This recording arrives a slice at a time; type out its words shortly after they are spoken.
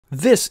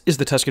This is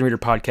the Tusken Reader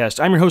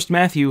Podcast. I'm your host,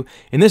 Matthew.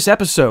 In this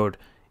episode,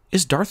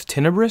 is Darth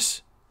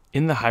Tenebrous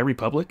in the High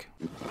Republic?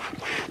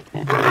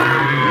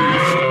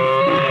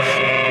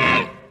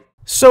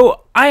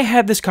 So, I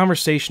had this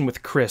conversation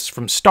with Chris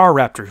from Star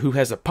Raptor, who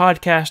has a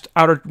podcast,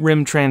 Outer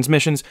Rim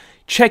Transmissions.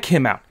 Check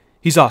him out.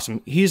 He's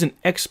awesome. He's an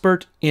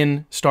expert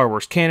in Star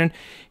Wars canon.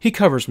 He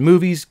covers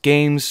movies,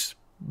 games,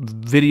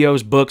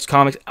 videos, books,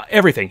 comics,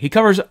 everything. He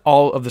covers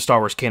all of the Star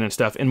Wars canon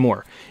stuff and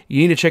more.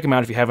 You need to check him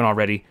out if you haven't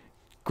already.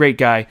 Great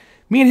guy.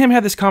 Me and him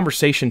had this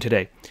conversation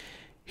today.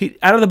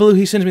 Out of the blue,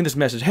 he sends me this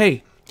message.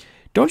 Hey,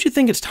 don't you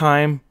think it's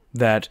time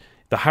that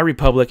the High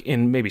Republic,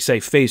 in maybe, say,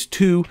 Phase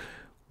 2,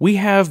 we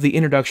have the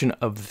introduction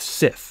of the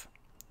Sith?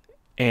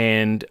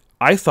 And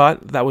I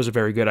thought that was a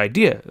very good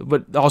idea.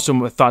 But also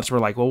my thoughts were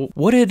like, well,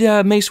 what did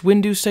Mace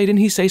Windu say? Didn't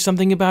he say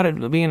something about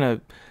it being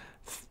a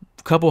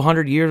couple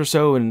hundred years or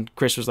so? And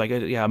Chris was like,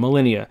 yeah,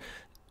 millennia.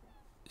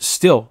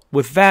 Still,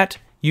 with that,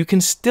 you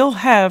can still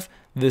have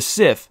the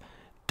Sith.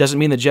 Doesn't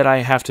mean the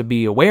Jedi have to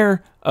be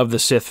aware of the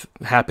Sith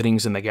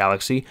happenings in the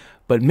galaxy,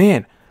 but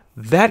man,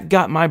 that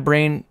got my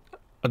brain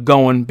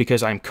going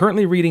because I'm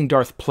currently reading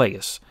Darth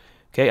Plagueis.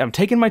 Okay, I'm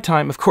taking my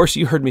time. Of course,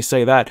 you heard me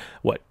say that,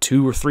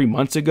 2 or 3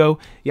 months ago?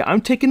 Yeah,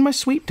 I'm taking my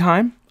sweet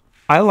time.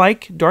 I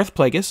like Darth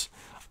Plagueis.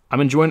 I'm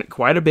enjoying it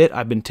quite a bit.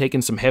 I've been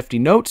taking some hefty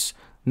notes.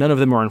 None of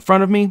them are in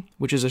front of me,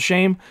 which is a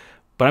shame,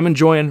 but I'm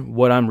enjoying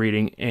what I'm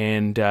reading,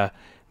 and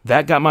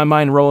that got my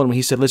mind rolling when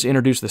he said, let's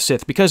introduce the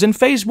Sith, because in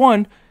Phase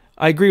 1,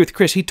 I agree with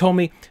Chris. He told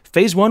me,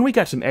 Phase 1, we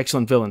got some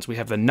excellent villains. We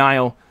have the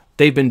Nile.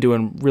 They've been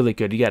doing really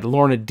good. You got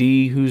Lorna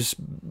D, who's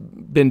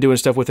been doing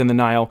stuff within the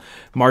Nile.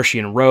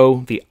 Martian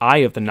Row, the Eye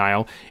of the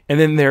Nile. And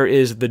then there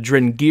is the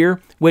Drengir,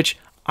 which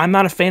I'm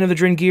not a fan of the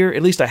Drengir.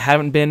 At least I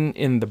haven't been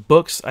in the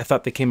books. I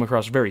thought they came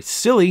across very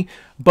silly.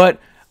 But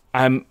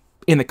in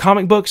the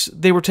comic books,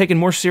 they were taken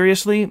more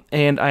seriously.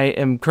 And I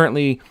am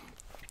currently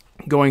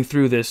going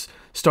through this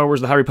Star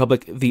Wars The High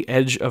Republic, The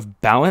Edge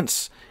of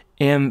Balance.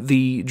 And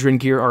the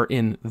Drengir are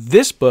in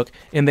this book,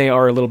 and they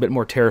are a little bit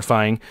more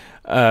terrifying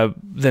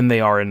than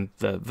they are in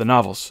the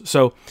novels.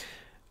 So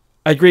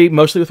I agree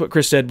mostly with what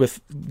Chris said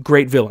with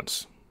great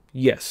villains.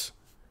 Yes.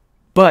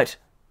 But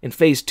in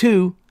Phase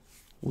 2,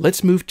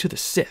 let's move to the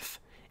Sith.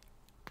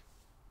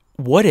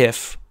 What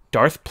if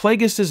Darth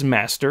Plagueis'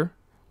 master,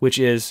 which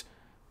is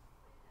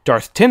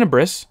Darth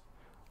Tenebrous,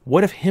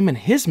 what if him and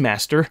his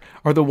master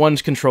are the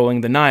ones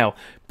controlling the Nile,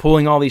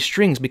 pulling all these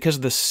strings?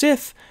 Because the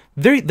Sith,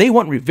 they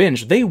want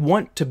revenge. They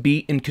want to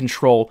be in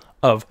control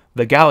of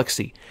the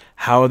galaxy.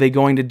 How are they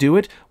going to do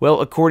it? Well,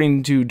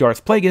 according to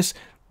Darth Plagueis,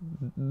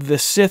 the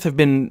Sith have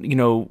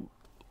been,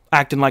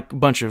 acting like a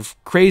bunch of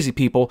crazy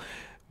people.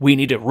 We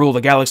need to rule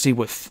the galaxy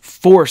with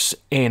force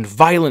and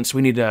violence.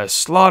 We need to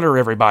slaughter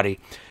everybody.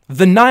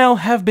 The Nile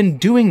have been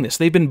doing this.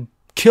 They've been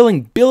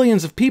killing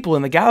billions of people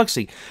in the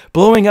galaxy,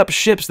 blowing up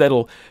ships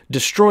that'll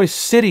destroy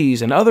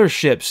cities and other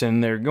ships,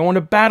 and they're going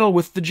to battle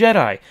with the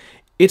Jedi.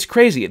 It's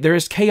crazy. There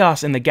is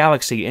chaos in the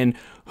galaxy, and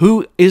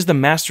who is the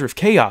master of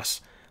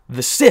chaos?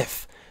 The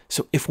Sith.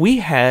 So if we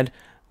had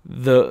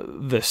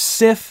the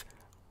Sith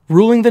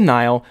ruling the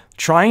Nile,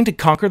 trying to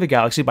conquer the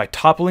galaxy by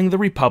toppling the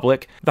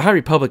Republic. The High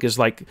Republic is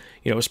like,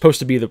 it's supposed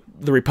to be the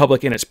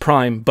Republic in its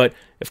prime, but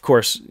of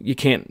course you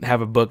can't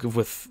have a book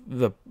with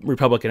the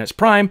Republic in its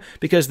prime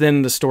because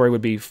then the story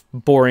would be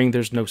boring.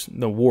 There's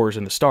no wars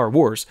in the Star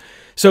Wars.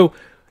 So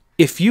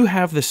if you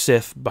have the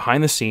Sith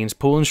behind the scenes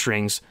pulling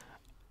strings,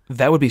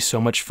 that would be so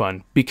much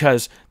fun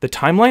because the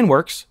timeline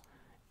works.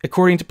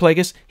 According to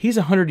Plagueis, he's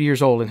 100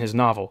 years old in his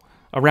novel,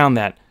 around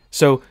that.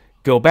 So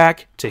go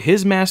back to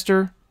his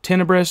master,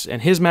 Tenebrous,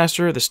 and his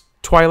master, the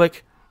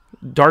Twi'lek,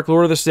 Dark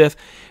Lord of the Sith,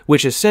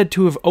 which is said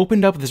to have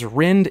opened up this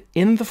rend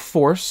in the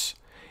Force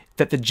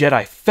that the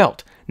Jedi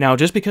felt. Now,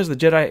 just because the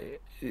Jedi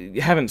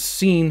haven't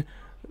seen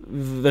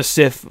the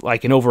Sith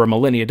like in over a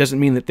millennia doesn't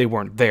mean that they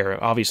weren't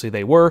there. Obviously,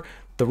 they were.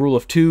 The rule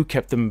of two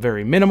kept them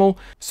very minimal.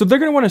 So they're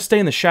going to want to stay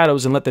in the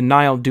shadows and let the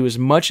Nile do as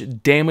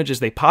much damage as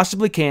they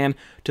possibly can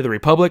to the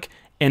Republic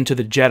and to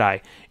the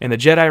Jedi. And the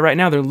Jedi right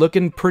now, they're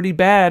looking pretty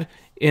bad.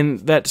 In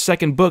that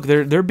second book,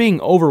 they're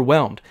being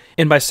overwhelmed.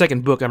 And by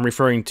second book, I'm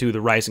referring to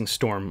the Rising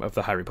Storm of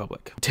the High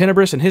Republic.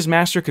 Tenebrous and his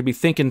master could be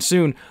thinking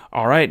soon,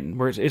 all right,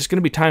 it's going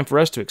to be time for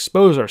us to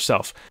expose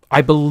ourselves.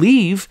 I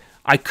believe,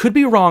 I could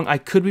be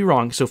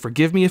wrong, so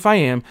forgive me if I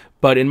am,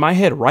 but in my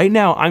head right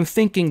now, I'm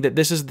thinking that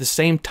this is the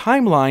same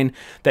timeline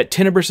that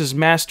Tenebrous'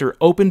 master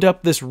opened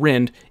up this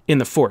rend in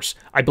the Force.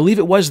 I believe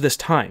it was this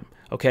time,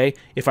 okay?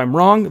 If I'm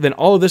wrong, then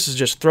all of this is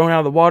just thrown out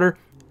of the water,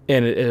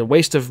 and a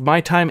waste of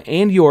my time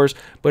and yours,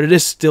 but it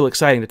is still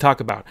exciting to talk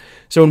about.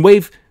 So in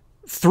Wave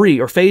 3,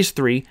 or Phase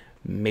 3,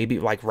 maybe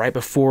like right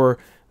before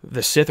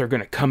the Sith are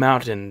going to come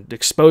out and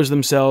expose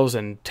themselves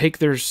and take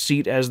their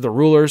seat as the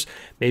rulers,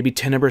 maybe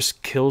Tenebrous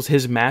kills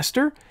his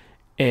master,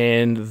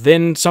 and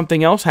then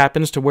something else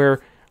happens to where,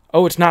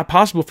 oh, it's not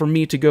possible for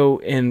me to go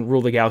and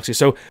rule the galaxy.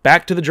 So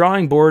back to the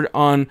drawing board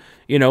on,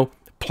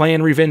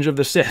 plan Revenge of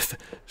the Sith.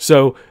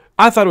 So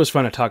I thought it was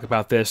fun to talk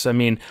about this. I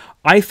mean,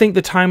 I think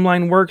the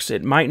timeline works.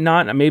 It might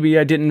not. Maybe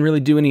I didn't really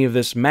do any of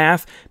this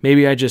math.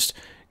 Maybe I just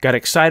got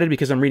excited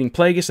because I'm reading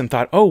Plagueis and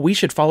thought, oh, we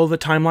should follow the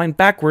timeline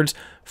backwards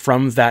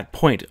from that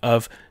point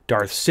of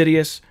Darth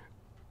Sidious,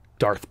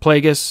 Darth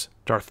Plagueis,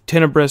 Darth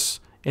Tenebrous,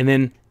 and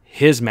then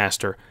his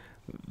master.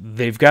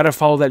 They've got to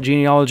follow that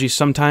genealogy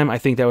sometime. I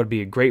think that would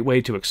be a great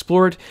way to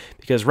explore it,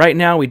 because right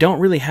now we don't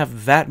really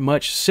have that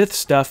much Sith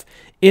stuff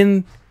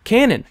in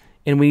canon,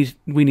 and we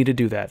need to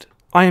do that.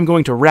 I am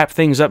going to wrap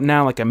things up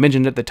now, like I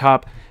mentioned at the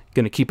top.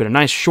 Going to keep it a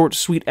nice, short,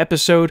 sweet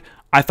episode.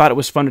 I thought it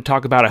was fun to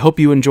talk about. I hope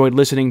you enjoyed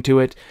listening to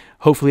it.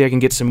 Hopefully I can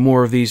get some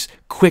more of these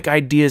quick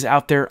ideas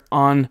out there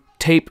on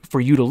tape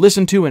for you to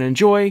listen to and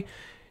enjoy.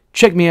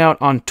 Check me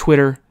out on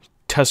Twitter,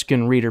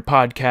 Tusken Reader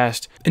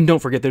Podcast. And don't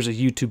forget, there's a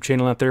YouTube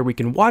channel out there. We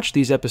can watch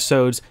these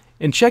episodes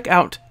and check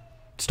out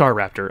Star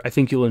Raptor. I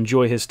think you'll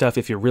enjoy his stuff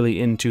if you're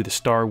really into the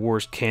Star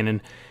Wars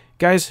canon.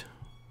 Guys,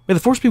 may the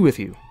Force be with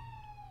you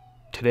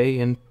today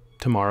and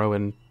tomorrow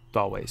and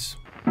always.